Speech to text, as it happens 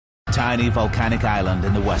tiny volcanic island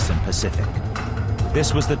in the western Pacific.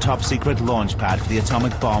 This was the top-secret launch pad for the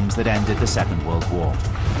atomic bombs that ended the Second World War.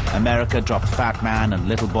 America dropped Fat Man and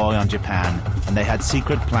Little Boy on Japan, and they had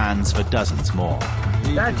secret plans for dozens more.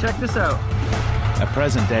 Dad, check this out. A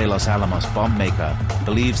present-day Los Alamos bomb maker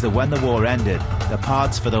believes that when the war ended, the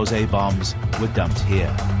parts for those A-bombs were dumped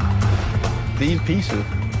here. These pieces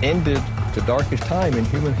ended the darkest time in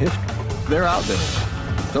human history. They're out there,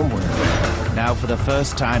 somewhere. Now, for the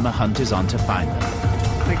first time, a hunt is on to find them.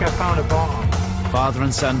 I think I found a bomb. Father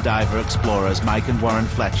and son diver explorers Mike and Warren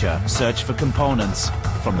Fletcher search for components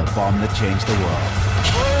from the bomb that changed the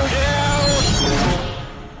world.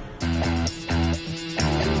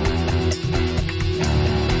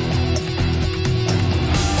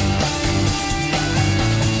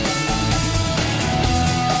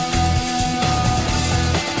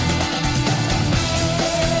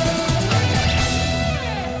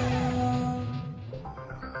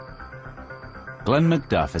 Glenn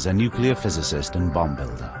McDuff is a nuclear physicist and bomb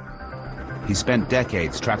builder. He spent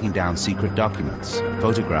decades tracking down secret documents,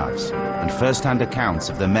 photographs, and first-hand accounts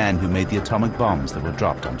of the men who made the atomic bombs that were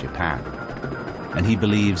dropped on Japan. And he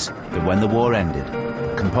believes that when the war ended,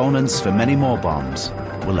 components for many more bombs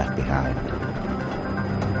were left behind.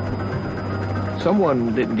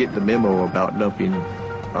 Someone didn't get the memo about dumping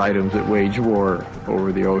items that wage war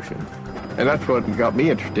over the ocean. And that's what got me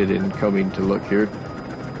interested in coming to look here.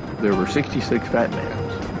 There were 66 Fat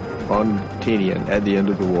Mans on Tinian at the end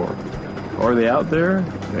of the war. Are they out there?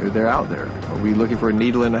 They're out there. Are we looking for a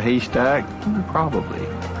needle in a haystack? Probably.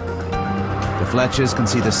 The Fletchers can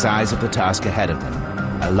see the size of the task ahead of them,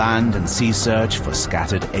 a land and sea search for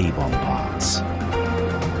scattered A-bomb parts.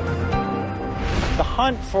 The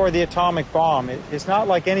hunt for the atomic bomb is not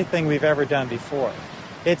like anything we've ever done before.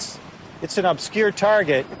 It's an obscure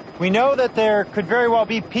target. We know that there could very well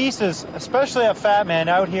be pieces, especially of Fat Man,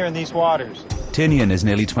 out here in these waters. Tinian is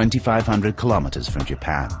nearly 2,500 kilometers from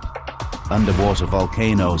Japan. Underwater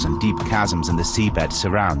volcanoes and deep chasms in the seabed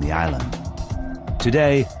surround the island.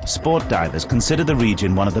 Today, sport divers consider the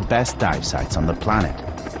region one of the best dive sites on the planet.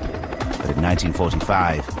 But in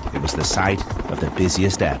 1945, it was the site of the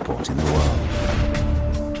busiest airport in the world.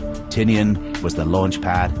 Tinian was the launch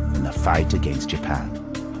pad in the fight against Japan.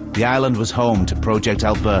 The island was home to Project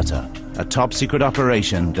Alberta, a top-secret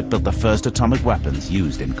operation that built the first atomic weapons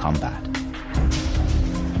used in combat.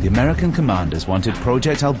 The American commanders wanted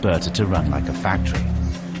Project Alberta to run like a factory.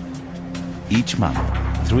 Each month,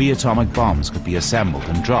 3 atomic bombs could be assembled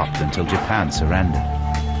and dropped until Japan surrendered.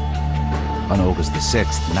 On August the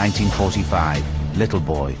 6th, 1945, Little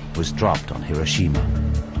Boy was dropped on Hiroshima.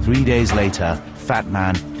 3 days later, Fat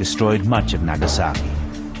Man destroyed much of Nagasaki.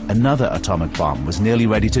 Another atomic bomb was nearly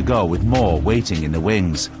ready to go with more waiting in the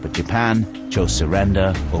wings, but Japan chose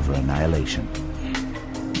surrender over annihilation.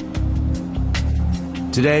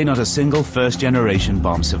 Today, not a single first-generation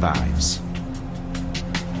bomb survives.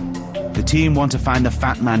 The team want to find the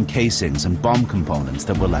Fat Man casings and bomb components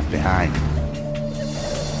that were left behind.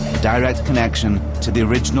 A direct connection to the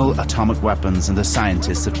original atomic weapons and the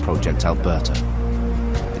scientists of Project Alberta.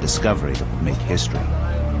 A discovery that would make history.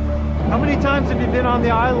 How many times have you been on the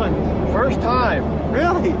island? First time.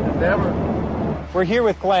 Really? Never. We're here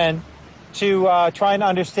with Glenn to try and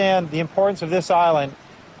understand the importance of this island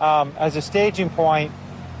as a staging point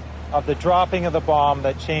of the dropping of the bomb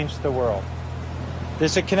that changed the world.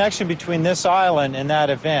 There's a connection between this island and that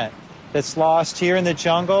event that's lost here in the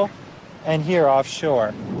jungle and here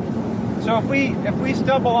offshore. So if we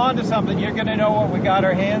stumble onto something, you're going to know what we got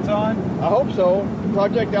our hands on? I hope so.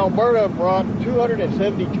 Project Alberta brought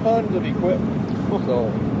 270 tons of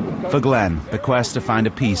equipment. For Glenn, the quest to find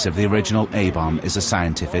a piece of the original A-bomb is a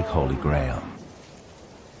scientific holy grail.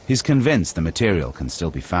 He's convinced the material can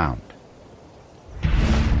still be found.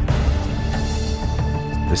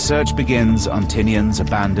 The search begins on Tinian's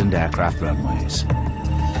abandoned aircraft runways.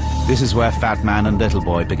 This is where Fat Man and Little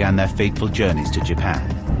Boy began their fateful journeys to Japan.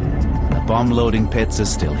 The bomb loading pits are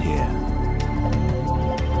still here.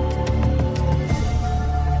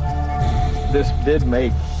 This did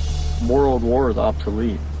make world wars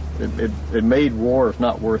obsolete. It made wars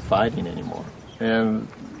not worth fighting anymore. And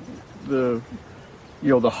the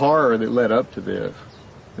horror that led up to this,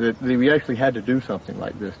 that we actually had to do something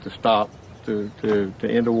like this to stop, to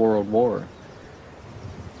end a world war.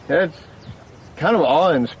 That's kind of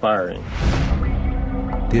awe-inspiring.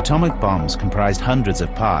 The atomic bombs comprised hundreds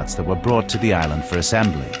of parts that were brought to the island for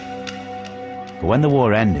assembly. But when the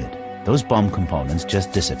war ended, those bomb components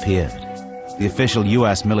just disappeared. The official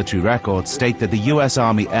U.S. military records state that the U.S.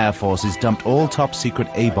 Army Air Forces dumped all top-secret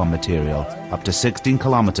A-bomb material up to 16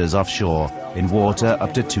 kilometers offshore in water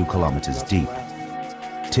up to 2 kilometers deep.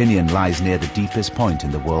 Tinian lies near the deepest point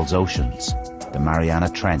in the world's oceans, the Mariana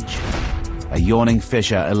Trench, a yawning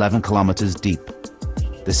fissure 11 kilometers deep.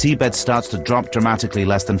 The seabed starts to drop dramatically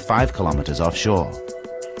less than 5 kilometers offshore.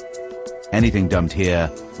 Anything dumped here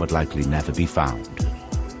would likely never be found.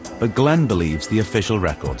 But Glenn believes the official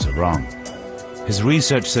records are wrong. His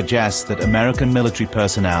research suggests that American military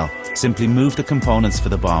personnel simply moved the components for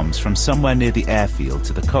the bombs from somewhere near the airfield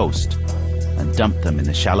to the coast and dumped them in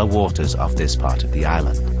the shallow waters off this part of the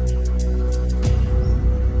island.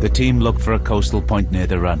 The team looked for a coastal point near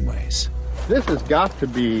the runways. This has got to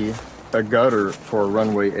be a gutter for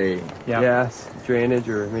runway A. Yeah. Yes, drainage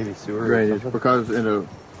or maybe sewer. Drainage, because in a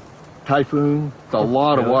typhoon, it's a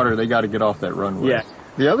lot of water they got to get off that runway. Yeah.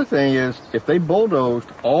 The other thing is, if they bulldozed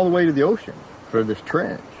all the way to the ocean for this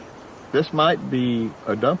trench, this might be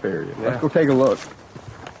a dump area. Yeah. Let's go take a look.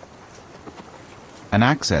 An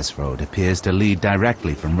access road appears to lead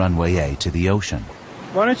directly from runway A to the ocean.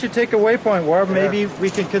 Why don't you take a waypoint, Warb? Maybe we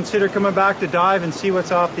can consider coming back to dive and see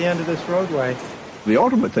what's off the end of this roadway. The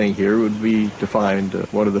ultimate thing here would be to find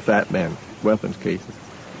one of the Fat Man weapons cases.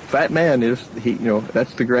 Fat Man is,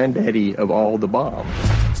 that's the granddaddy of all the bombs.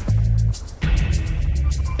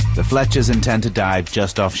 The Fletchers intend to dive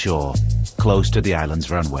just offshore, close to the island's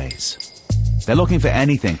runways. They're looking for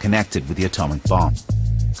anything connected with the atomic bomb.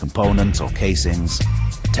 Components or casings,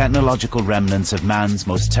 technological remnants of man's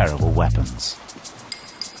most terrible weapons.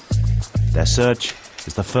 Their search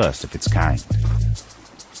is the first of its kind.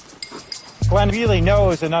 Glenn really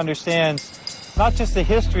knows and understands not just the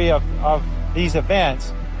history of these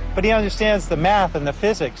events, but he understands the math and the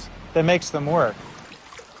physics that makes them work.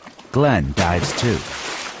 Glenn dives too.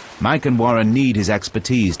 Mike and Warren need his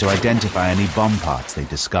expertise to identify any bomb parts they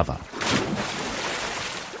discover.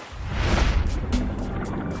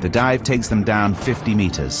 The dive takes them down 50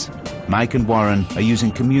 meters. Mike and Warren are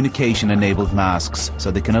using communication-enabled masks so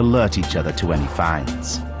they can alert each other to any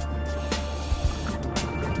finds.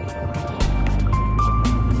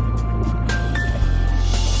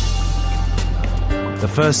 The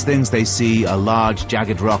first things they see are large,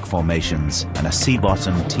 jagged rock formations and a sea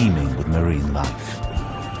bottom teeming with marine life.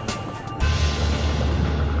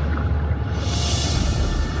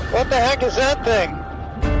 What the heck is that thing?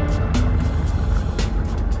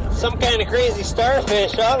 Some kind of crazy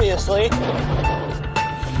starfish, obviously.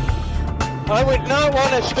 I would not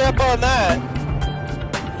want to step on that.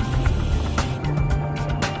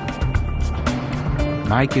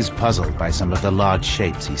 Mike is puzzled by some of the large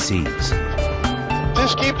shapes he sees.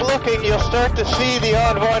 Just keep looking, you'll start to see the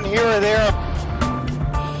odd one here or there.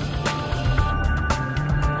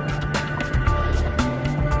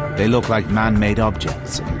 They look like man-made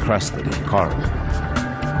objects encrusted in coral.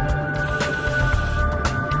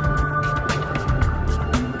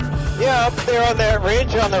 Yeah, up there on that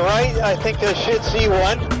ridge on the right, I think I should see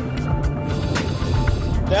one.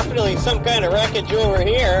 Definitely some kind of wreckage over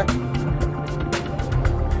here.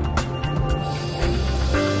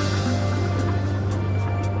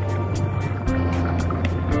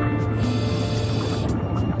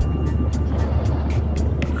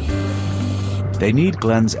 They need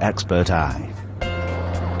Glenn's expert eye.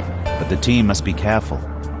 But the team must be careful.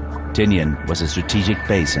 Tinian was a strategic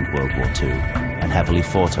base in World War II and heavily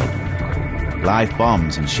fought over. Live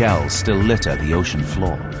bombs and shells still litter the ocean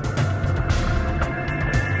floor.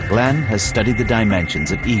 Glenn has studied the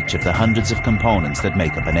dimensions of each of the hundreds of components that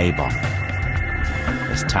make up an A-bomb.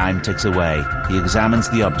 As time ticks away, he examines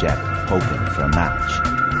the object, hoping for a match.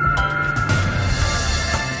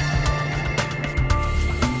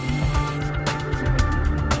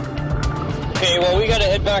 Okay, well, we gotta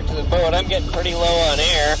head back to the boat. I'm getting pretty low on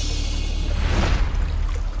air.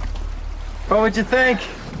 What would you think?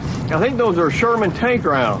 I think those are Sherman tank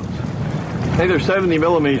rounds. I think they're 70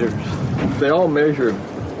 millimeters. They all measure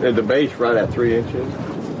at the base right at 3 inches.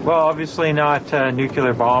 Well, obviously not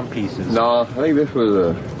nuclear bomb pieces. No, I think this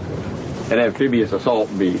was an amphibious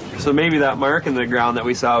assault beach. So maybe that mark in the ground that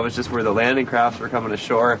we saw was just where the landing crafts were coming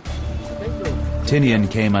ashore. Tinian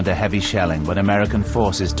came under heavy shelling when American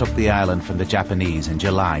forces took the island from the Japanese in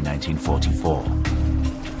July 1944.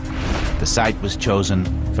 The site was chosen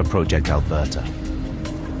for Project Alberta.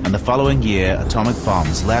 And the following year, atomic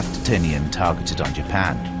bombs left Tinian targeted on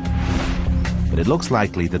Japan. But it looks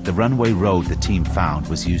likely that the runway road the team found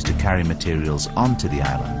was used to carry materials onto the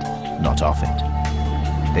island, not off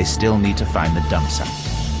it. They still need to find the dump site.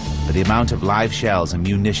 But the amount of live shells and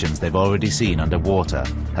munitions they've already seen underwater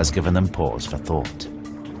has given them pause for thought.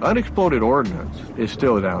 Unexploded ordnance is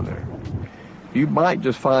still down there. You might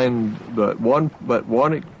just find one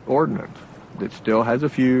ordnance that still has a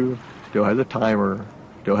fuse, still has a timer,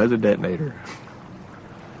 still has a detonator.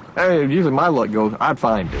 Usually my luck goes, I'd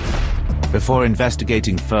find it. Before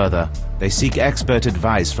investigating further, they seek expert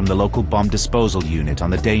advice from the local bomb disposal unit on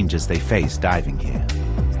the dangers they face diving here.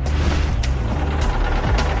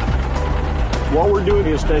 What we're doing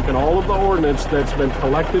is taking all of the ordnance that's been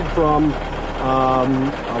collected from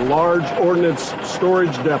a large ordnance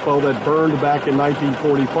storage depot that burned back in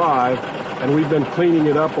 1945, and we've been cleaning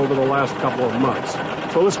it up over the last couple of months.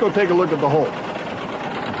 So let's go take a look at the hole.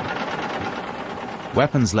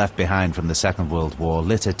 Weapons left behind from the Second World War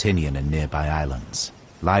litter Tinian and nearby islands.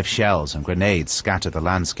 Live shells and grenades scatter the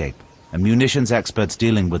landscape, and munitions experts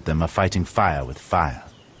dealing with them are fighting fire with fire.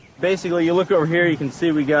 Basically, you look over here, you can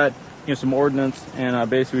see we got some ordnance, and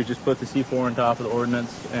basically we just put the C4 on top of the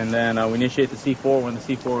ordnance, and then we initiate the C4. When the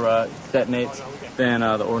C4 detonates, then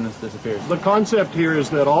the ordnance disappears. The concept here is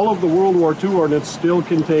that all of the World War II ordnance still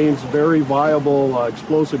contains very viable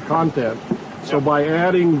explosive content. So by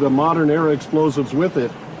adding the modern era explosives with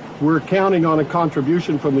it, we're counting on a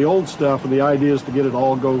contribution from the old stuff, and the idea is to get it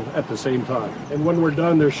all go at the same time. And when we're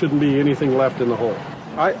done, there shouldn't be anything left in the hole.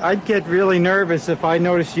 I'd get really nervous if I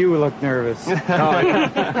noticed you look nervous.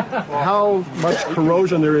 How much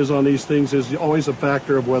corrosion there is on these things is always a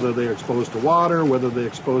factor of whether they're exposed to water, whether they're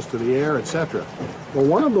exposed to the air, etc. Well,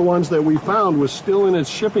 one of the ones that we found was still in its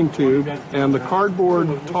shipping tube, and the cardboard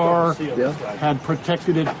tar had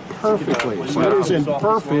protected it perfectly. So it is in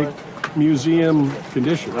perfect museum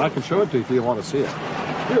condition. I can show it to you if you want to see it.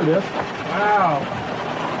 Here it is. Wow.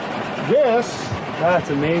 That's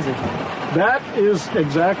amazing. That is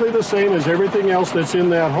exactly the same as everything else that's in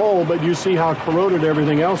that hole, but you see how corroded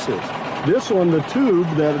everything else is. This one, the tube,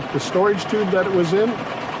 the storage tube that it was in,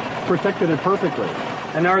 protected it perfectly.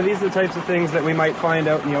 And are these the types of things that we might find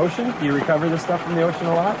out in the ocean? Do you recover this stuff from the ocean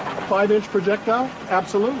a lot? 5-inch projectile?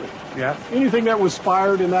 Absolutely. Yeah. Anything that was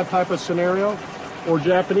fired in that type of scenario, or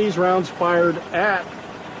Japanese rounds fired at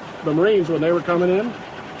the Marines when they were coming in.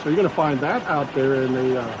 So you're going to find that out there in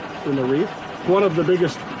the reef. One of the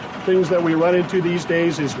biggest things that we run into these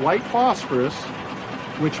days is white phosphorus,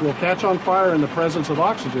 which will catch on fire in the presence of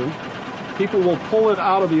oxygen. People will pull it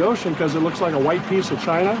out of the ocean because it looks like a white piece of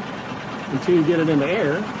china until you get it in the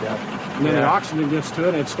air. Yeah. And then the oxygen gets to it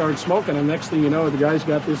and it starts smoking, and next thing you know, the guy's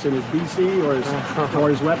got this in his BC or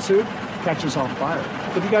his wetsuit, catches on fire.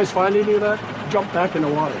 If you guys find any of that, jump back in the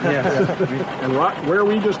water. Yeah. And right where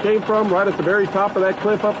we just came from, right at the very top of that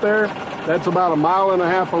cliff up there, that's about 1.5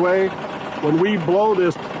 miles away. When we blow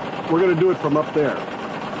this, we're going to do it from up there.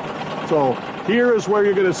 So here is where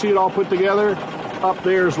you're going to see it all put together. Up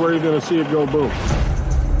there is where you're going to see it go boom.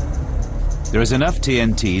 There is enough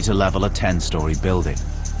TNT to level a 10-story building.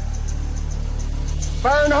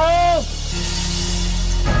 Fire in the hole!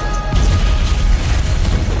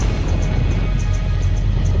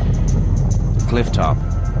 The cliff top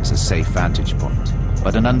is a safe vantage point,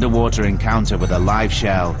 but an underwater encounter with a live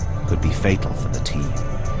shell could be fatal for the team.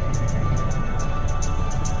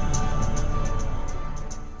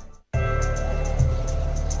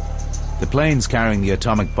 The planes carrying the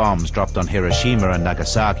atomic bombs dropped on Hiroshima and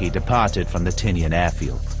Nagasaki departed from the Tinian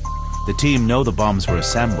airfield. The team know the bombs were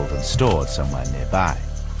assembled and stored somewhere nearby.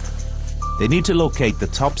 They need to locate the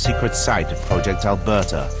top-secret site of Project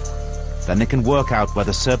Alberta. Then they can work out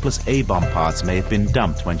whether surplus A-bomb parts may have been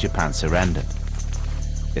dumped when Japan surrendered.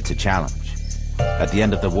 It's a challenge. At the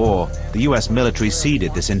end of the war, the US military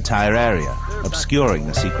ceded this entire area, obscuring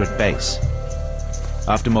the secret base.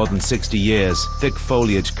 After more than 60 years, thick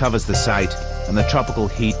foliage covers the site, and the tropical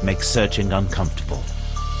heat makes searching uncomfortable.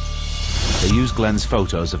 They use Glenn's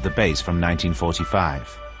photos of the base from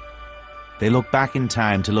 1945. They look back in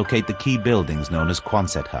time to locate the key buildings known as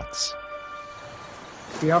Quonset huts.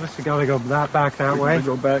 We obviously got to go back that way.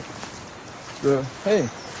 Go back. Hey,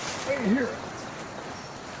 here.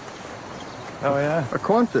 Oh yeah. A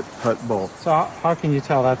Quonset hut bolt. So how can you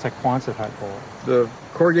tell that's a Quonset hut bolt? The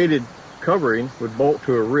corrugated covering would bolt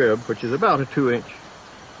to a rib, which is about a 2-inch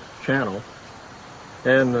channel,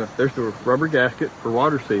 and there's the rubber gasket for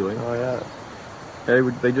water sealing. Oh yeah.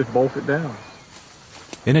 They just bolt it down.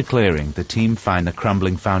 In a clearing, the team find the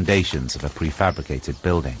crumbling foundations of a prefabricated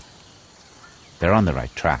building. They're on the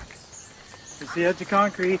right track. It's the edge of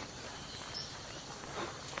concrete.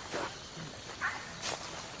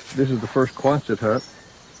 This is the first Quonset hut.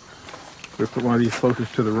 We put one of these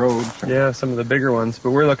closest to the road. Yeah, some of the bigger ones,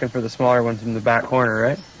 but we're looking for the smaller ones in the back corner,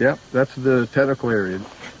 right? Yep, that's the technical area.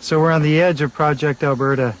 So we're on the edge of Project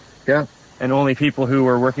Alberta. Yeah. And only people who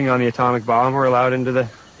were working on the atomic bomb were allowed into that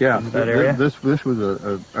area? This was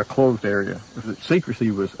a closed area. Secrecy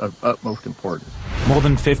was of utmost importance. More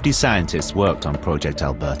than 50 scientists worked on Project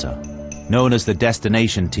Alberta. Known as the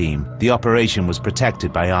Destination Team, the operation was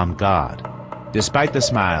protected by armed guard. Despite the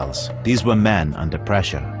smiles, these were men under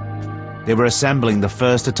pressure. They were assembling the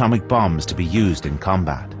first atomic bombs to be used in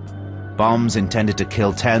combat. Bombs intended to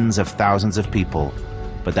kill tens of thousands of people,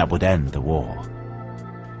 but that would end the war.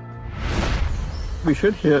 We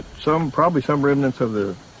should hit probably some remnants of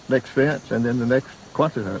the next fence and then the next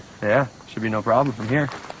Quonset hut. Yeah, should be no problem from here.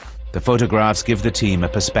 The photographs give the team a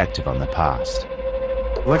perspective on the past.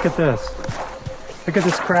 Look at this. Look at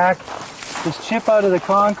this crack, this chip out of the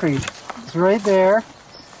concrete. It's right there,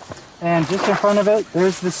 and just in front of it,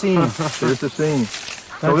 there's the seam. There's the seam.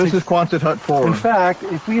 So this is Quonset hut 4. In fact,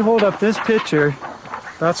 if we hold up this picture,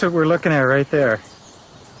 that's what we're looking at right there.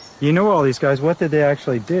 You know all these guys, what did they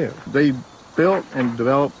actually do? They built and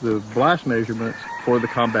developed the blast measurements for the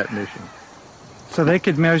combat mission. So they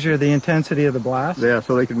could measure the intensity of the blast? Yeah,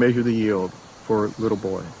 so they could measure the yield for Little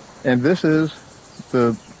Boy. And this is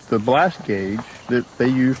the blast gauge that they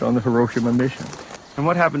used on the Hiroshima mission. And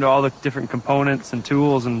what happened to all the different components and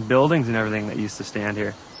tools and buildings and everything that used to stand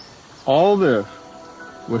here? All this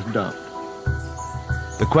was dumped.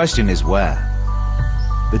 The question is where?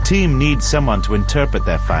 The team needs someone to interpret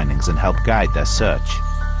their findings and help guide their search.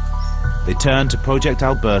 They turn to Project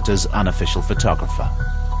Alberta's unofficial photographer.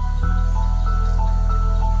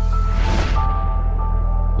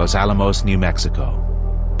 Los Alamos, New Mexico,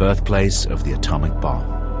 birthplace of the atomic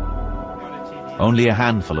bomb. Only a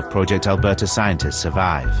handful of Project Alberta scientists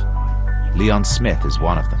survive. Leon Smith is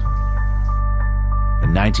one of them.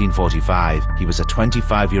 In 1945, he was a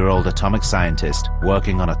 25-year-old atomic scientist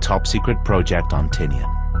working on a top-secret project on Tinian.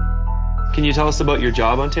 Can you tell us about your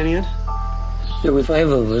job on Tinian? There were 5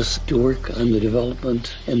 of us to work on the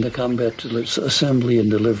development and the combat assembly and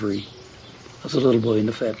delivery of the Little Boy and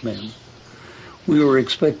the Fat Man. We were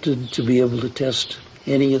expected to be able to test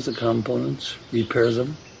any of the components, repair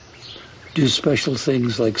them, do special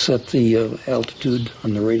things like set the altitude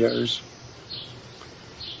on the radars.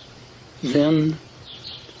 Then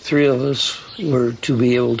 3 of us were to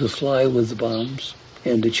be able to fly with the bombs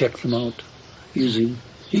and to check them out using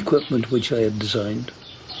equipment which I had designed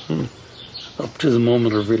up to the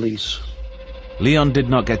moment of release. Leon did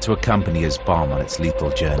not get to accompany his bomb on its lethal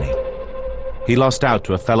journey. He lost out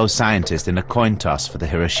to a fellow scientist in a coin toss for the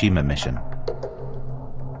Hiroshima mission.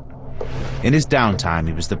 In his downtime,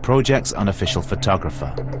 he was the project's unofficial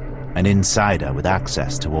photographer, an insider with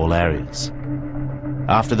access to all areas.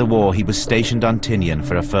 After the war, he was stationed on Tinian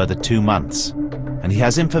for a further 2 months, and he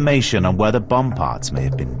has information on where the bomb parts may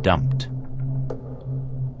have been dumped.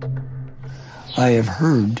 I have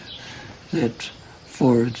heard that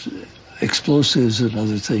for explosives and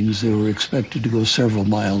other things, they were expected to go several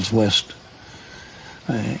miles west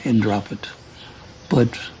and drop it.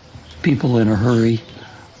 But people in a hurry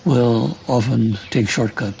will often take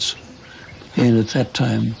shortcuts. And at that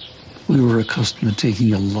time, we were accustomed to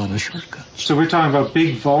taking a lot of shortcuts. So we're talking about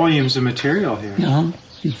big volumes of material here. Yeah,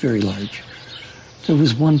 it's very large. There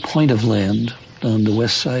was one point of land on the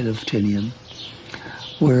west side of Tinian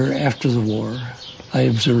where, after the war, I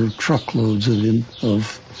observed truckloads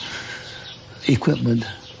of equipment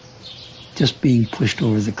just being pushed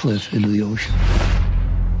over the cliff into the ocean.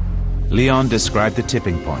 Leon described the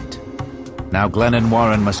tipping point. Now Glenn and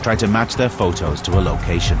Warren must try to match their photos to a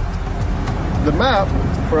location. The map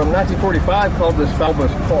from 1945 called this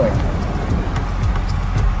Falbus Point.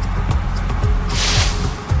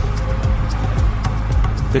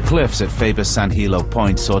 The cliffs at Faber San Hilo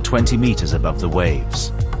Point soar 20 meters above the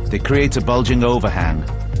waves. They create a bulging overhang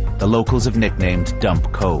the locals have nicknamed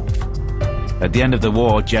Dump Cove. At the end of the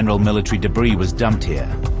war, general military debris was dumped here.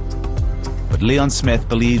 But Leon Smith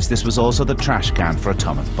believes this was also the trash can for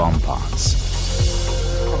atomic bomb parts.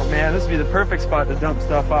 Oh man, this would be the perfect spot to dump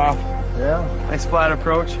stuff off. Yeah. Nice flat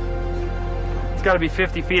approach. It's got to be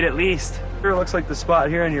 50 feet at least. Sure looks like the spot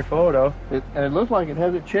here in your photo. And it looks like it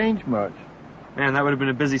hasn't changed much. Man, that would have been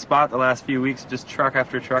a busy spot the last few weeks, just truck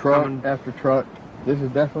after truck Truck coming. after truck. This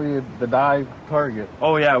is definitely the dive target.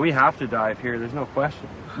 Oh yeah, we have to dive here, there's no question.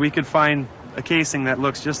 We could find a casing that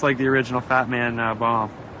looks just like the original Fat Man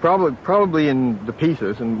bomb. Probably in the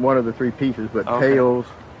pieces, in one of the 3 pieces, but Okay. tails,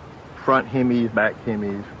 front hemis, back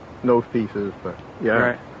hemis, nose pieces, but yeah.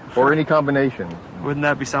 Right. Or any combination. Wouldn't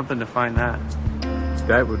that be something to find that?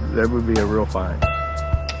 That would be a real find.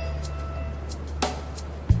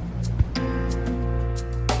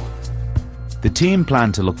 The team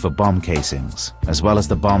planned to look for bomb casings, as well as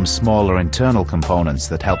the bomb's smaller internal components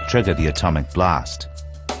that help trigger the atomic blast.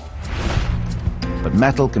 But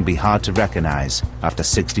metal can be hard to recognize after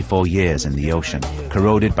 64 years in the ocean,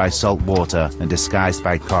 corroded by salt water and disguised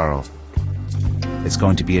by coral. It's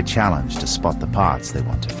going to be a challenge to spot the parts they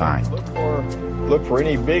want to find. Look for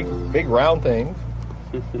any big round things,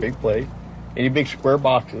 big plate. Any big square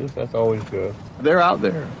boxes, that's always good. They're out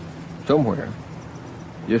there somewhere,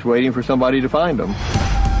 just waiting for somebody to find them.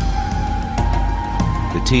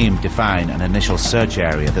 The team define an initial search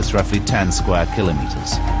area that's roughly 10 square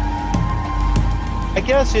kilometers. My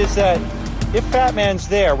guess is that if Fat Man's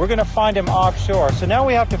there, we're going to find him offshore. So now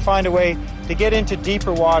we have to find a way to get into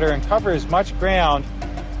deeper water and cover as much ground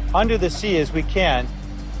under the sea as we can.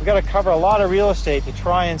 We've got to cover a lot of real estate to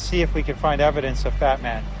try and see if we can find evidence of Fat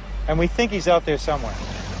Man. And we think he's out there somewhere.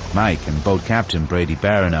 Mike and boat captain Brady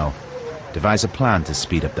Barano devise a plan to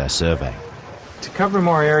speed up their survey. To cover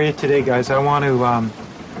more area today, guys, I want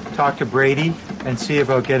to talk to Brady and see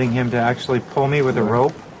about getting him to actually pull me with a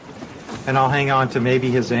rope. And I'll hang on to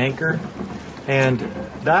maybe his anchor. And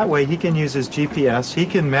that way he can use his GPS. He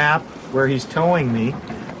can map where he's towing me.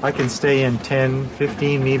 I can stay in 10,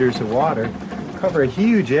 15 meters of water, cover a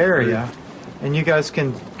huge area, and you guys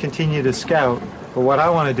can continue to scout. But what I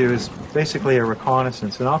want to do is basically a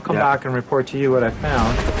reconnaissance, and I'll come back and report to you what I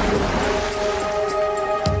found.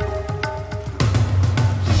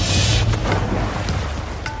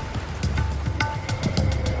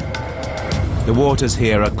 The waters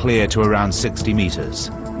here are clear to around 60 meters,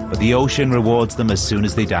 but the ocean rewards them as soon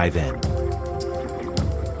as they dive in.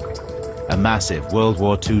 A massive World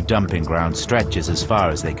War II dumping ground stretches as far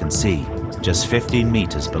as they can see, just 15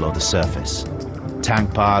 meters below the surface.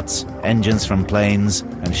 Tank parts, engines from planes,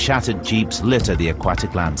 and shattered jeeps litter the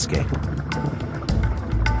aquatic landscape.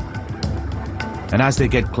 And as they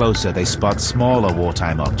get closer, they spot smaller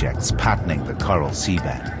wartime objects patterning the coral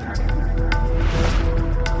seabed.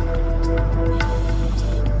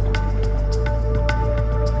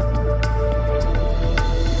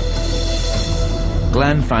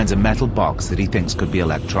 Glenn finds a metal box that he thinks could be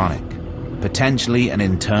electronic, potentially an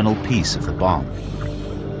internal piece of the bomb.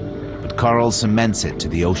 But coral cements it to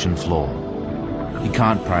the ocean floor. He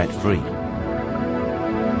can't pry it free.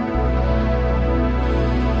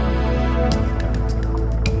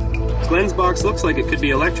 Glenn's box looks like it could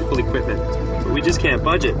be electrical equipment, but we just can't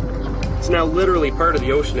budge it. It's now literally part of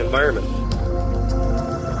the ocean environment.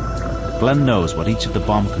 Glenn knows what each of the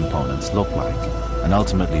bomb components look like, and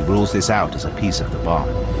ultimately rules this out as a piece of the bomb.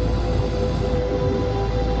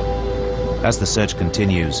 As the search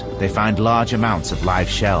continues, they find large amounts of live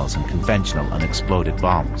shells and conventional unexploded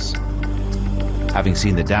bombs. Having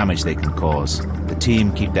seen the damage they can cause, the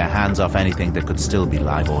team keep their hands off anything that could still be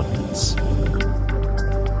live ordnance.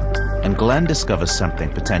 And Glenn discovers something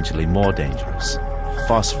potentially more dangerous: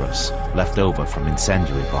 phosphorus left over from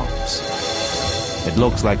incendiary bombs. It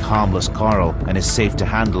looks like harmless coral and is safe to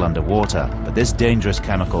handle underwater, but this dangerous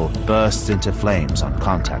chemical bursts into flames on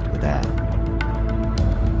contact with air.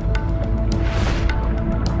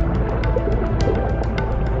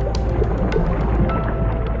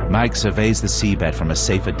 Mike surveys the seabed from a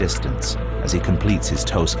safer distance as he completes his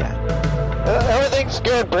tow scan. Everything's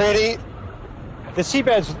good, Brady. The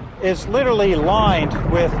seabed is literally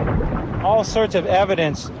lined with all sorts of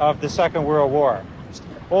evidence of the Second World War.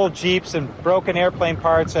 Old jeeps and broken airplane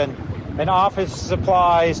parts and office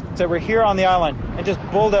supplies that were here on the island and just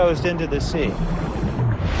bulldozed into the sea.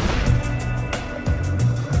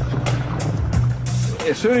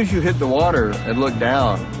 As soon as you hit the water and look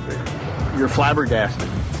down, you're flabbergasted.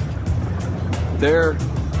 There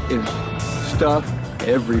is stuff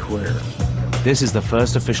everywhere. This is the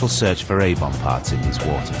first official search for A-bomb parts in these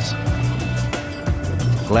waters.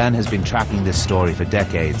 Glenn has been tracking this story for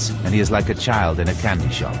decades, and he is like a child in a candy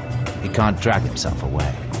shop. He can't drag himself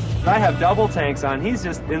away. I have double tanks on. He's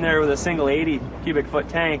just in there with a single 80 cubic foot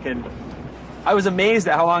tank, and I was amazed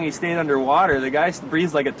at how long he stayed underwater. The guy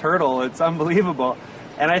breathes like a turtle. It's unbelievable.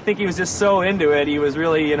 And I think he was just so into it. He was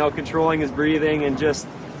really, controlling his breathing and just,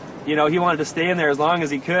 he wanted to stay in there as long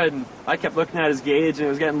as he could. And I kept looking at his gauge, and it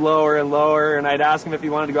was getting lower and lower, and I'd ask him if he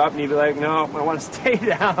wanted to go up, and he'd be like, no, I want to stay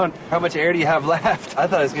down. How much air do you have left? I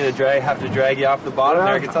thought I was going to have to drag you off the bottom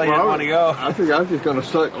there. I could tell you didn't want to go. I figured I was just going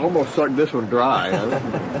to almost suck this one dry.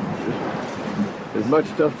 There's much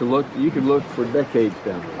stuff to look. You could look for decades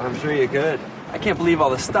down there. I'm sure you could. I can't believe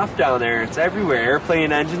all the stuff down there. It's everywhere.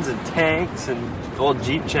 Airplane engines and tanks and old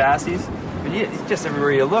Jeep chassis. But it's just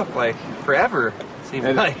everywhere you look, like forever.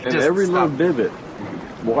 And every little divot,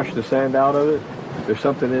 wash the sand out of it, there's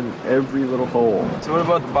something in every little hole. So what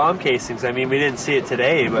about the bomb casings? I mean, we didn't see it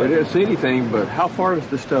today, but... We didn't see anything, but how far is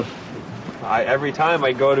this stuff? Every time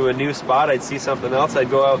I'd go to a new spot, I'd see something else. I'd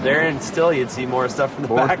go out there, and still you'd see more stuff in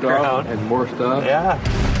the background. And more stuff? Yeah.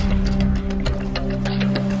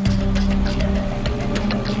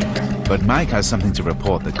 But Mike has something to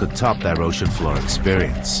report that could top their ocean floor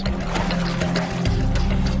experience.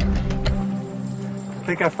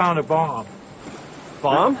 I think I found a bomb.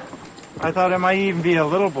 Bomb? I thought it might even be a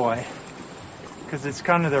little boy, because it's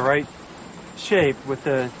kind of the right shape with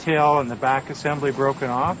the tail and the back assembly broken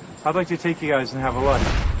off. I'd like to take you guys and have a look.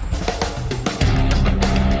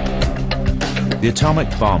 The atomic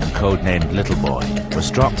bomb, codenamed Little Boy,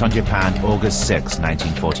 was dropped on Japan August 6,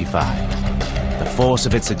 1945. The force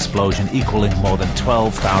of its explosion equaling more than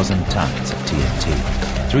 12,000 tons of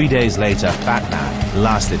TNT. 3 days later, Fat Man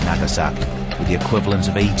blasted Nagasaki with the equivalent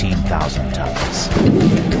of 18,000 tons.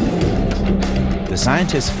 The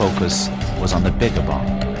scientists' focus was on the bigger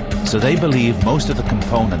bomb, so they believed most of the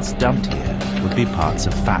components dumped here would be parts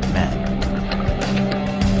of fat men.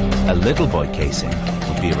 A Little Boy casing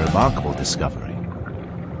would be a remarkable discovery.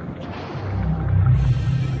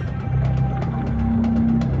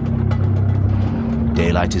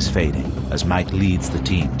 Daylight is fading as Mike leads the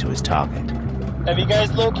team to his target. Have you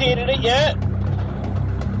guys located it yet?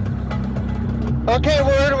 Okay,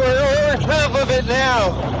 we're over top of it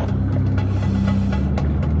now.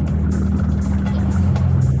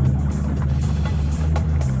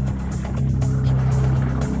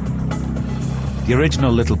 The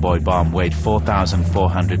original Little Boy bomb weighed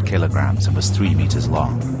 4,400 kilograms and was 3 meters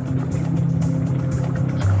long.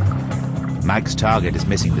 Mike's target is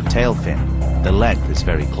missing the tail fin. The length is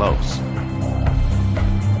very close.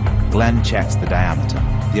 Glenn checks the diameter.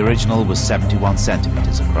 The original was 71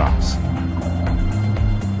 centimeters across.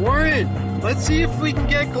 Warren, let's see if we can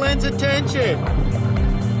get Glenn's attention.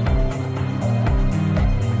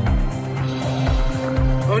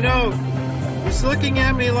 Oh no, he's looking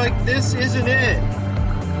at me like this isn't it.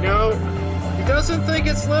 No, he doesn't think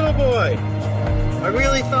it's Little Boy. I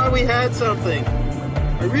really thought we had something.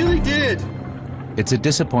 I really did. It's a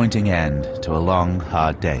disappointing end to a long,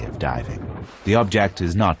 hard day of diving. The object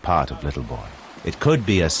is not part of Little Boy. It could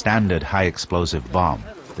be a standard high-explosive bomb,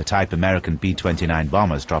 the type American B-29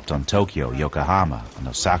 bombers dropped on Tokyo, Yokohama, and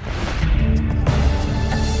Osaka.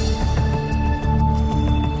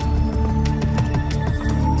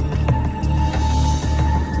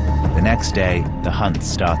 The next day, the hunt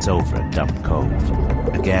starts over at Dump Cove.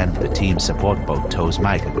 Again, the team's support boat tows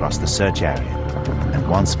Mike across the search area, and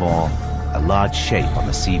once more, a large shape on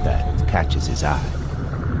the seabed catches his eye.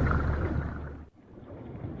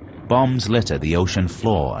 Bombs litter the ocean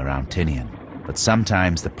floor around Tinian, but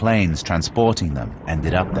sometimes the planes transporting them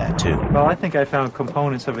ended up there too. Well, I think I found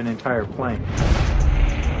components of an entire plane.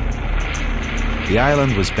 The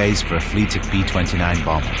island was base for a fleet of B-29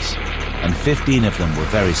 bombers, and 15 of them were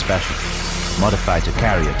very special, modified to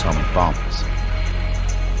carry atomic bombs.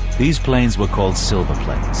 These planes were called silver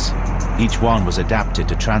planes. Each one was adapted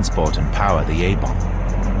to transport and power the A-bomb,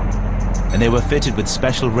 and they were fitted with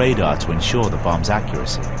special radar to ensure the bomb's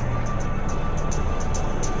accuracy.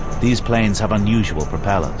 These planes have unusual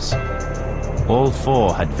propellers. All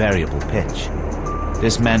four had variable pitch.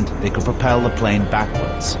 This meant they could propel the plane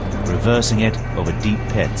backwards, reversing it over deep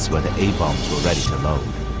pits where the A-bombs were ready to load.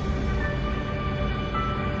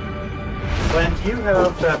 Glenn, do you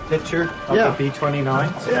have that picture of the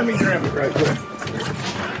B-29? Yeah, let me grab it right quick.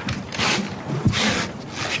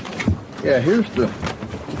 Yeah, here's the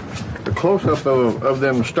close-up of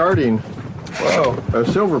them starting a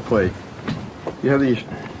silver plate. You have these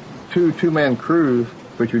two-man crews,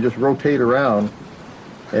 which you just rotate around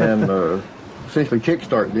and essentially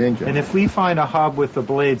kickstart the engine. And if we find a hub with the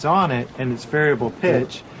blades on it and it's variable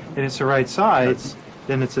pitch and it's the right size,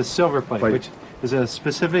 then it's a silver plate, which is a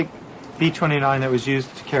specific B-29 that was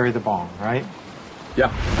used to carry the bomb, right?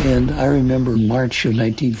 Yeah. And I remember March of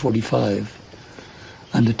 1945,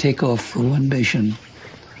 on the takeoff for one mission,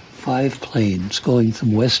 5 planes going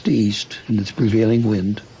from west to east in its prevailing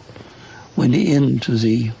wind went into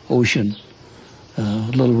the ocean a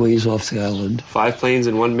little ways off the island. 5 planes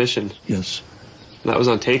in one mission? Yes. That was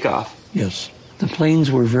on takeoff? Yes. The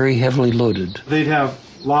planes were very heavily loaded. They'd have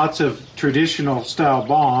lots of traditional style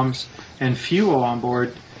bombs and fuel on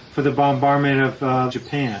board for the bombardment of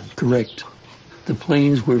Japan. Correct. The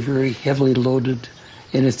planes were very heavily loaded,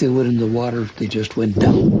 and if they went in the water, they just went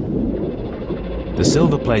down. The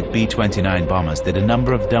silver plate B-29 bombers did a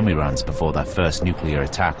number of dummy runs before their first nuclear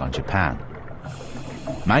attack on Japan.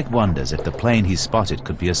 Mike wonders if the plane he spotted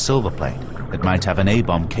could be a silver plate that might have an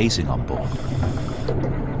A-bomb casing on board.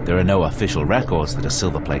 There are no official records that a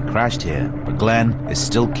silver plate crashed here, but Glenn is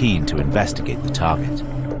still keen to investigate the target.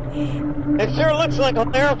 It sure looks like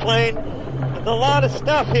an airplane. There's a lot of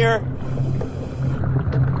stuff here.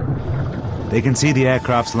 They can see the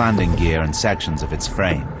aircraft's landing gear and sections of its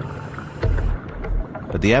frame.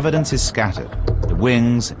 But the evidence is scattered. The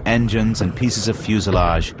wings, engines, and pieces of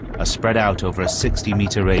fuselage are spread out over a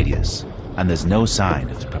 60-meter radius, and there's no sign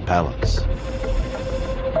of the propellers.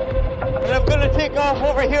 And I'm going to take off off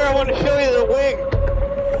over here. I want to show you the wing.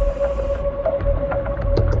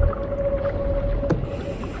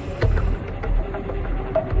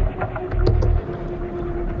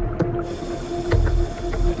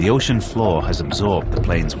 The ocean floor has absorbed the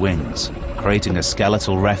plane's wings, creating a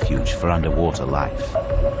skeletal refuge for underwater life.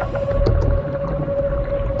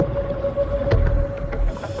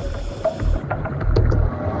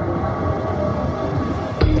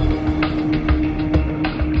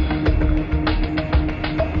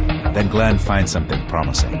 Then Glenn finds something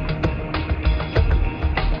promising.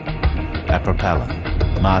 A propeller,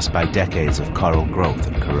 masked by decades of coral growth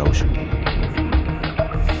and corrosion.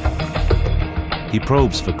 He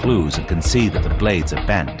probes for clues and can see that the blades are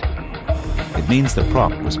bent. It means the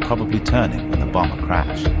prop was probably turning when the bomber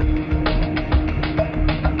crashed.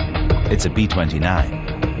 It's a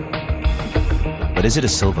B-29. But is it a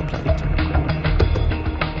silver plate?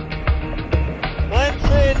 Glenn's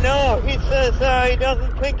saying no. He says he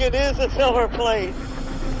doesn't think it is a silver plate.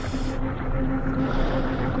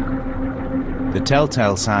 The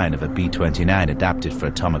telltale sign of a B-29 adapted for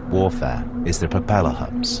atomic warfare is the propeller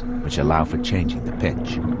hubs, which allow for changing the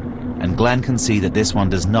pitch. And Glenn can see that this one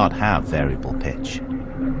does not have variable pitch.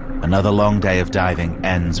 Another long day of diving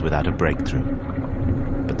ends without a breakthrough.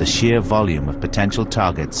 But the sheer volume of potential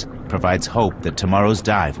targets provides hope that tomorrow's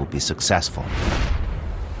dive will be successful.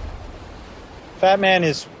 Fat Man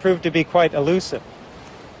has proved to be quite elusive.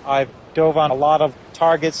 I've dove on a lot of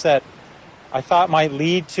targets that I thought might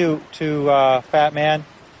lead to Fat Man.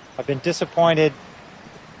 I've been disappointed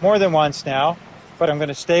more than once now, but I'm going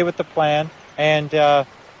to stay with the plan and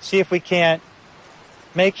see if we can't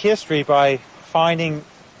make history by finding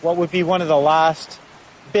what would be one of the last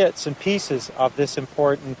bits and pieces of this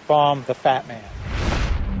important bomb, the Fat Man.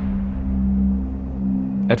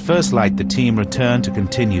 At first light, the team return to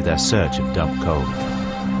continue their search of Dump Cove.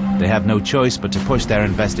 They have no choice but to push their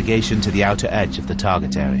investigation to the outer edge of the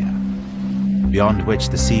target area, beyond which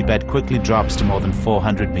the seabed quickly drops to more than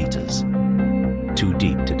 400 meters, too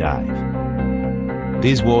deep to dive.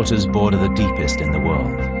 These waters border the deepest in the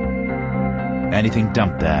world. Anything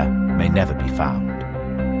dumped there may never be found.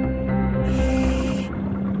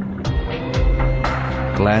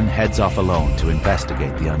 Glenn heads off alone to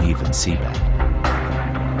investigate the uneven seabed.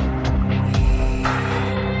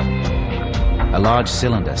 A large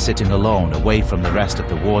cylinder sitting alone away from the rest of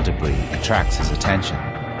the war debris attracts his attention.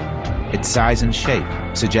 Its size and shape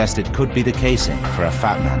suggest it could be the casing for a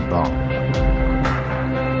Fat Man bomb.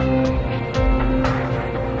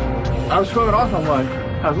 I was swimming off,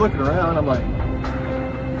 I was looking around, I'm like,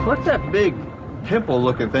 what's that big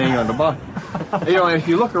pimple-looking thing on the bottom? You know, and if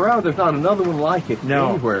you look around, there's not another one like it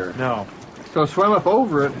anywhere. No. So I swam up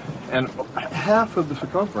over it, and half of the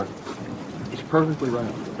circumference is perfectly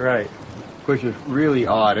round. Right. Which is really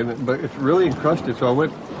odd, but it's really encrusted, so I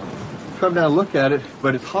swam down and looked at it,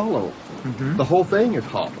 but it's hollow. Mm-hmm. The whole thing is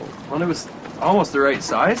hollow. Well, it was almost the right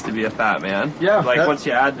size to be a Fat Man. Yeah. Like once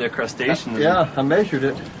you add the crustaceans. Yeah, I measured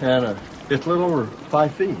it, and it's a little over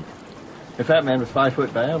 5 feet. The Fat Man was 5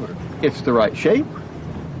 foot diameter. It's the right shape,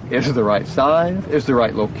 it's the right size, it's the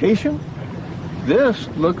right location. This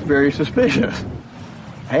looks very suspicious.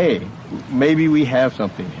 Hey, maybe we have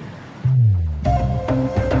something here.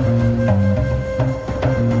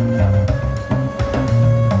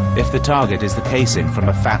 If the target is the casing from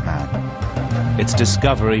a Fat Man, its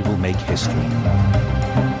discovery will make history.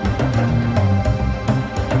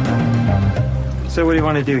 So what do you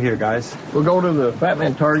want to do here, guys? We'll go to the Fat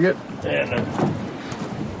Man target, and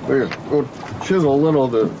we'll chisel a little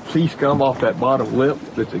of the sea scum off that bottom lip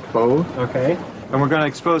that's exposed. Okay. And we're going to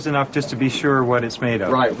expose enough just to be sure what it's made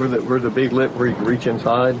of. Right, where the big lip where you can reach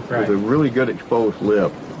inside. Right. There's a really good exposed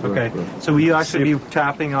lip. Okay. So will you actually be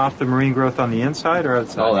tapping off the marine growth on the inside or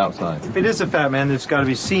outside? All outside. If it is a Fat Man, there's got to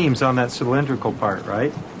be seams on that cylindrical part,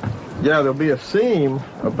 right? Yeah, there'll be a seam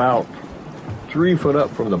about 3 foot up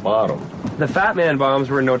from the bottom. The Fat Man bombs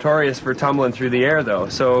were notorious for tumbling through the air, though,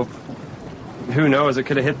 so who knows? It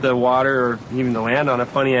could have hit the water or even the land on a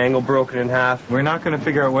funny angle, broken in half. We're not going to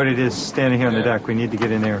figure out what it is standing here on the deck. We need to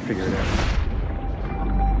get in there and figure it out.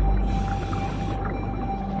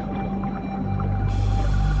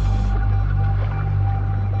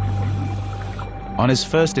 On his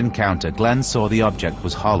first encounter, Glenn saw the object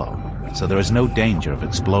was hollow, so there is no danger of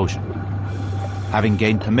explosion. Having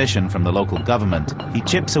gained permission from the local government, he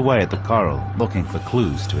chips away at the coral, looking for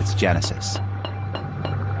clues to its genesis.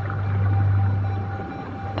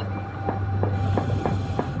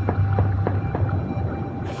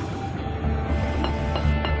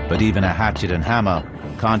 But even a hatchet and hammer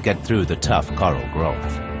can't get through the tough coral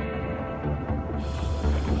growth.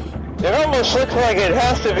 It almost looks like it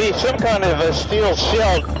has to be some kind of a steel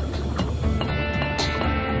shell.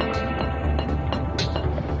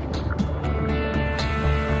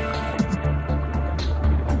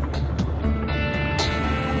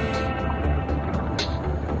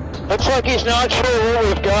 Looks like he's not sure what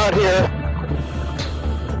we've got here.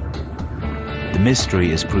 The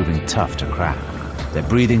mystery is proving tough to crack. Their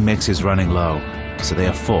breathing mix is running low, so they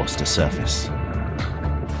are forced to surface.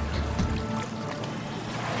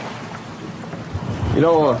 You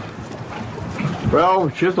know, well,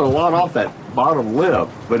 it's just a lot off that bottom lip,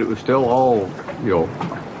 but it was still all, you know,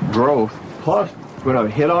 growth. Plus, when I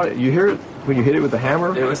hit on it, you hear it when you hit it with the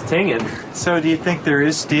hammer? It was tinging. So do you think there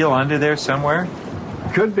is steel under there somewhere?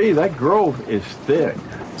 Could be. That growth is thick.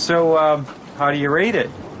 So how do you rate it?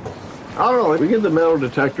 I don't know. We get the metal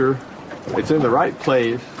detector. It's in the right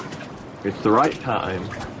place. It's the right time.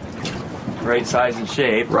 Right size and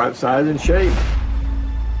shape. Right size and shape.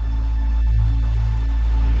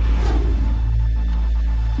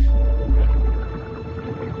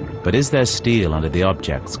 But is there steel under the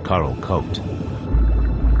object's coral coat?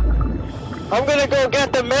 I'm gonna go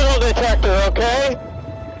get the metal detector, okay?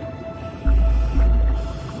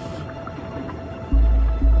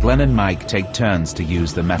 Glenn and Mike take turns to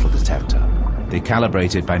use the metal detector. They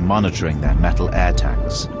calibrate it by monitoring their metal air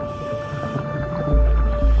tanks.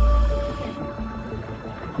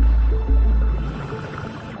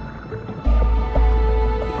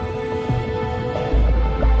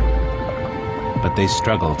 But they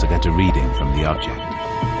struggle to get a reading from the object.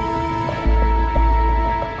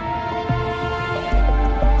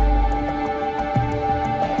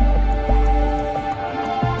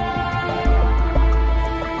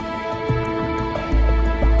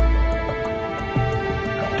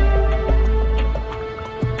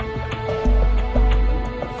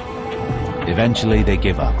 Eventually, they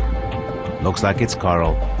give up. Looks like it's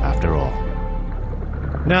coral, after all.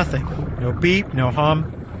 Nothing. No beep, no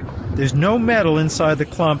hum. There's no metal inside the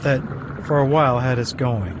clump that, for a while, had us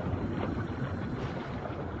going.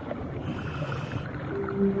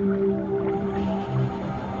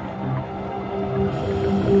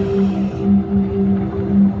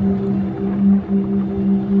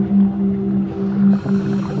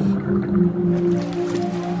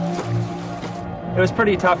 It was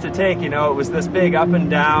pretty tough to take, you know. It was this big up and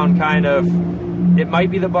down kind of, it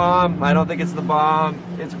might be the bomb, I don't think it's the bomb.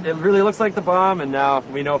 It really looks like the bomb, and now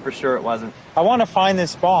we know for sure it wasn't. I want to find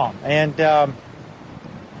this bomb, and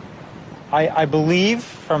I believe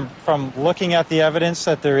from looking at the evidence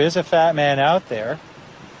that there is a fat man out there.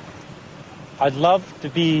 I'd love to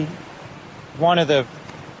be one of the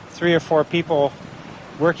 3 or 4 people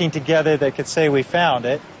working together that could say we found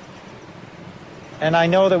it. And I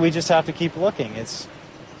know that we just have to keep looking.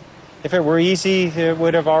 If it were easy, it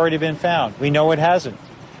would have already been found. We know it hasn't.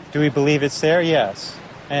 Do we believe it's there? Yes.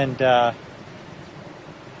 And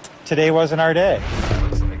today wasn't our day.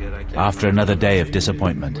 After another day of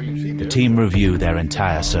disappointment, the team review their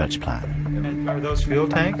entire search plan. And are those fuel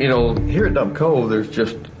tanks? You know, here at Dump Cove,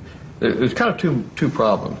 there's kind of two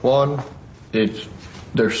problems. One,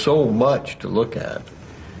 there's so much to look at,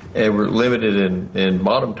 and we're limited in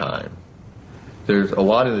bottom time. There's a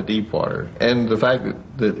lot in the deep water, and the fact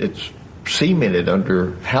that it's cemented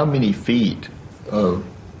under how many feet of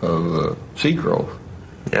sea growth.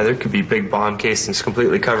 Yeah, there could be big bomb casings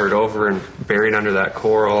completely covered over and buried under that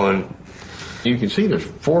coral, and you can see there's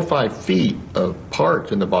 4 or 5 feet of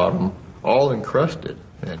parts in the bottom, all encrusted.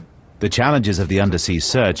 And the challenges of the undersea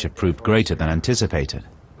search have proved greater than anticipated.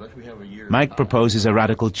 Mike proposes a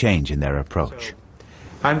radical change in their approach.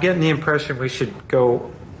 I'm getting the impression we should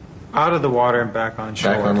go out of the water and back on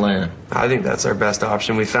shore. Back on land. I think that's our best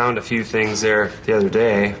option. We found a few things there the other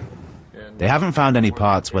day. They haven't found any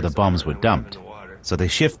parts where the bombs were dumped, so they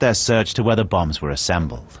shift their search to where the bombs were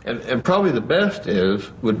assembled. And probably the best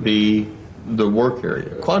would be the work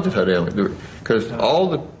area, Quonset hut area, because all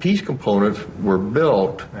the piece components were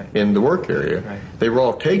built in the work area. Right. They were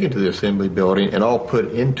all taken to the assembly building and all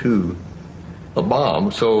put into a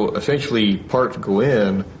bomb. So essentially, parts go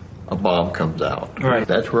in, a bomb comes out. Right.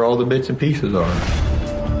 That's where all the bits and pieces are.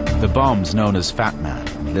 The bombs, known as Fat Man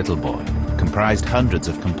and Little Boy, comprised hundreds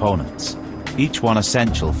of components, each one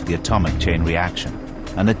essential for the atomic chain reaction.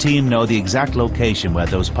 And the team know the exact location where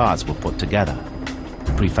those parts were put together,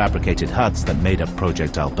 the prefabricated huts that made up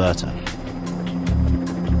Project Alberta.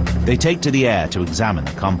 They take to the air to examine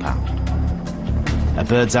the compound. A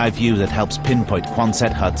bird's-eye view that helps pinpoint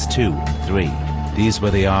Quonset huts 2 and 3. These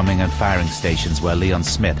were the arming and firing stations where Leon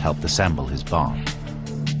Smith helped assemble his bomb.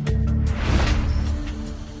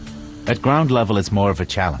 At ground level, it's more of a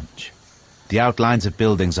challenge. The outlines of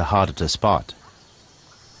buildings are harder to spot.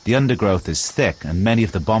 The undergrowth is thick and many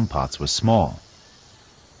of the bomb parts were small.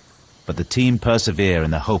 But the team persevere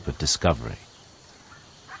in the hope of discovery.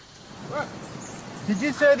 Did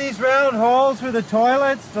you say these round holes were the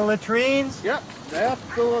toilets, the latrines? Yep, that's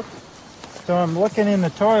the... So I'm looking in the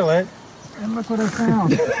toilet, and look what I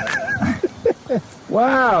found.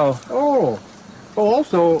 Wow. Oh. Well,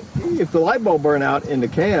 also, if the light bulb burned out in the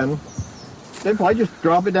can, they'd probably just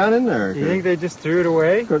drop it down in there. You think they just threw it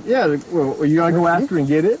away? Yeah, well, you gotta go after and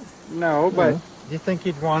get it? No, but do you think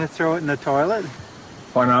you'd want to throw it in the toilet?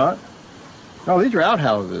 Why not? Oh, these are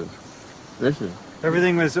outhouses. This is...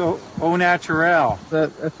 Everything was au naturel.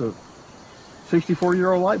 That's a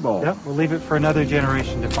 64-year-old light bulb. Yep, we'll leave it for another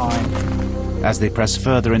generation to find. As they press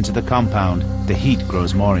further into the compound, the heat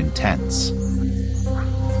grows more intense.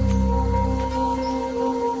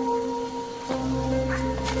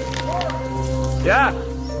 Yeah.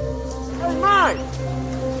 Hey, Mike!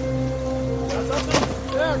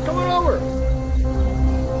 Yeah, come on over.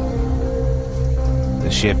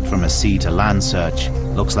 The shift from a sea to land search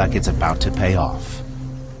looks like it's about to pay off.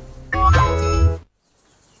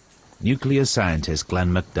 Nuclear scientist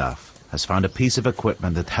Glenn McDuff has found a piece of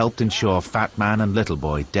equipment that helped ensure Fat Man and Little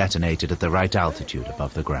Boy detonated at the right altitude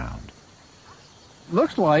above the ground.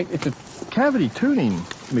 Looks like it's a cavity tuning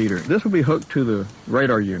meter. This will be hooked to the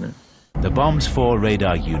radar unit. The bomb's 4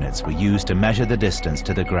 radar units were used to measure the distance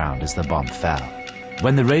to the ground as the bomb fell.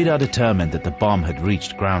 When the radar determined that the bomb had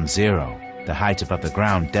reached ground zero, the height above the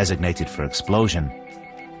ground designated for explosion,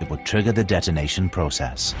 it would trigger the detonation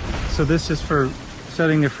process. So this is for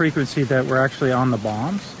setting the frequency that we're actually on the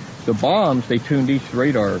bombs? The bombs, they tuned each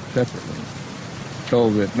radar separately so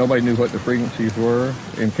that nobody knew what the frequencies were.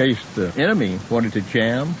 In case the enemy wanted to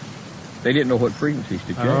jam, they didn't know what frequencies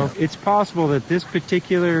to jam. Oh, it's possible that this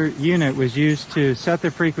particular unit was used to set the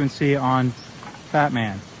frequency on Fat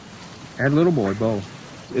Man. And Little Boy, both.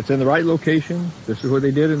 It's in the right location. This is what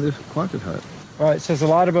they did in this Quonset hut. Well, it says a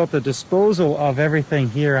lot about the disposal of everything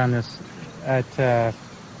here on this at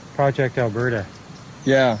Project Alberta.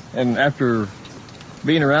 Yeah, and after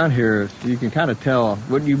being around here, you can kind of tell.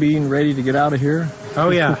 Wouldn't you be ready to get out of here? Oh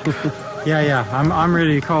yeah, yeah. I'm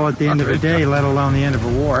ready to call it the end of a day, let alone the end of a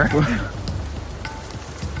war.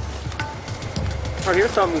 Oh,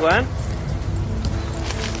 here's something, Glenn.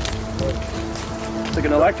 It's like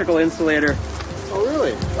an electrical insulator. Oh,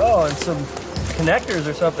 really? Oh, and some connectors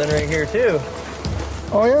or something right here, too.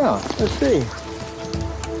 Oh, yeah. Let's see.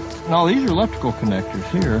 No, these are electrical connectors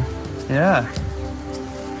here. Yeah.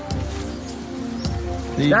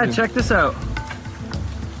 Dad, check this out.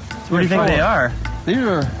 What do you think they are? These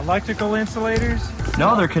are... Electrical insulators?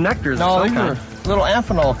 No, they're connectors. No, these are little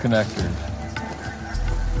amphenol connectors.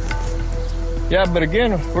 Yeah, but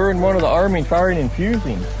again, we're in one of the Army firing and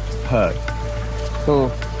fusing huts.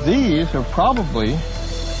 So these are probably...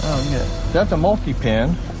 Oh, yeah. That's a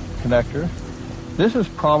multi-pin connector. These are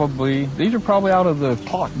probably out of the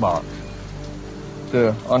clock box.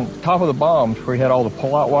 On top of the bombs where you had all the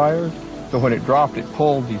pull-out wires. So when it dropped, it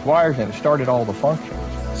pulled these wires and it started all the functions.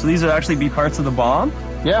 So these would actually be parts of the bomb?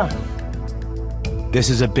 Yeah. This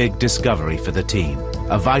is a big discovery for the team,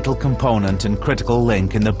 a vital component and critical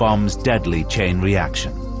link in the bomb's deadly chain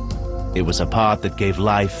reaction. It was a part that gave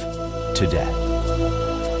life to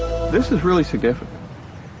death. This is really significant.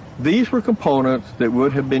 These were components that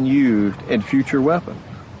would have been used in future weapons.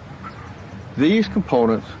 These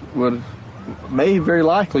components may very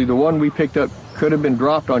likely, the one we picked up could have been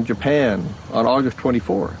dropped on Japan on August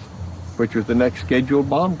 24th, which was the next scheduled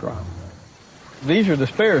bomb drop. These are the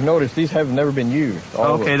spares. Notice these have never been used.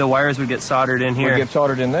 Okay, the wires would get soldered in here. Would get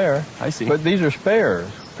soldered in there. I see. But these are spares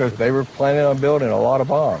because they were planning on building a lot of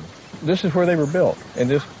bombs. This is where they were built, in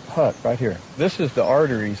this hut right here. This is the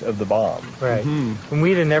arteries of the bomb. Right. Mm-hmm. And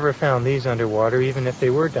we'd have never found these underwater, even if they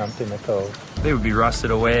were dumped in the cove. They would be rusted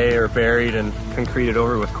away or buried and concreted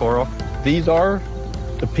over with coral. These are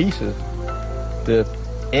the pieces that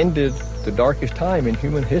ended the darkest time in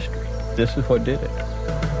human history. This is what did it.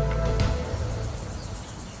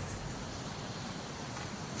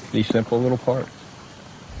 These simple little parts.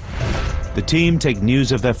 The team take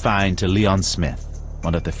news of their find to Leon Smith,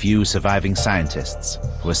 one of the few surviving scientists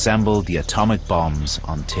who assembled the atomic bombs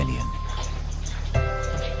on Tinian.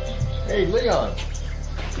 Hey, Leon.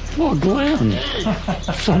 Oh, Glenn.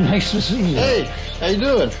 Hey. So nice to see you. Hey, how you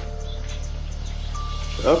doing?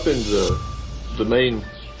 Up in the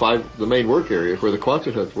main work area where the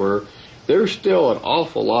Quonset huts were, there's still an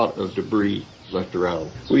awful lot of debris left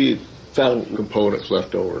around. We found components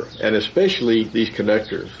left over, and especially these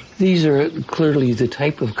connectors. These are clearly the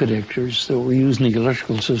type of connectors that were used in the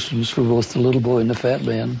electrical systems for both the Little Boy and the Fat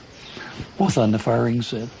Man, both on the firing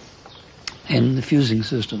set. and the fusing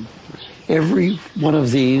system. Every one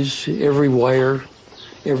of these, every wire,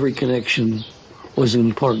 every connection was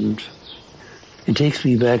important. It takes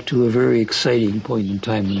me back to a very exciting point in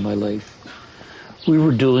time in my life. We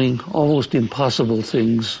were doing almost impossible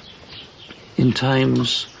things in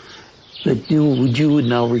times that you would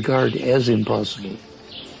now regard as impossible.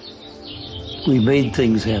 We made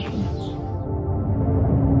things happen.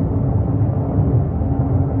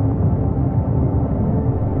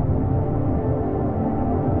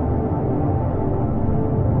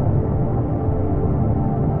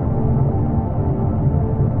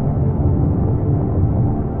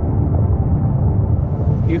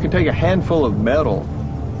 You can take a handful of metal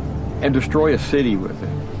and destroy a city with it.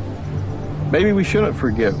 Maybe we shouldn't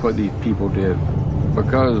forget what these people did,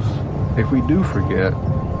 because if we do forget,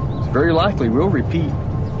 it's very likely we'll repeat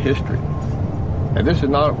history. And this is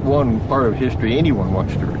not one part of history anyone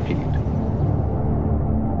wants to repeat.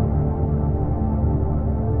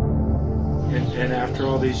 And after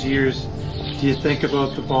all these years, do you think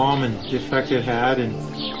about the bomb and the effect it had and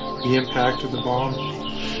the impact of the bomb?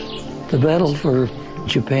 The battle for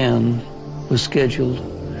Japan was scheduled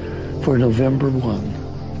for November 1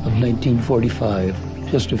 of 1945,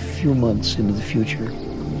 just a few months into the future.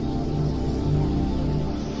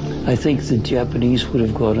 I think the Japanese would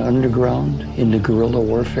have gone underground into guerrilla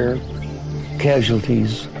warfare.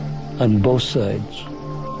 Casualties on both sides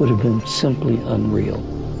would have been simply unreal.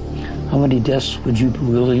 How many deaths would you be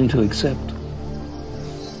willing to accept?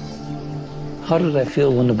 How did I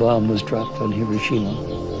feel when the bomb was dropped on Hiroshima?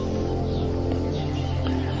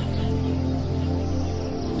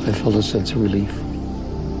 I felt a sense of relief.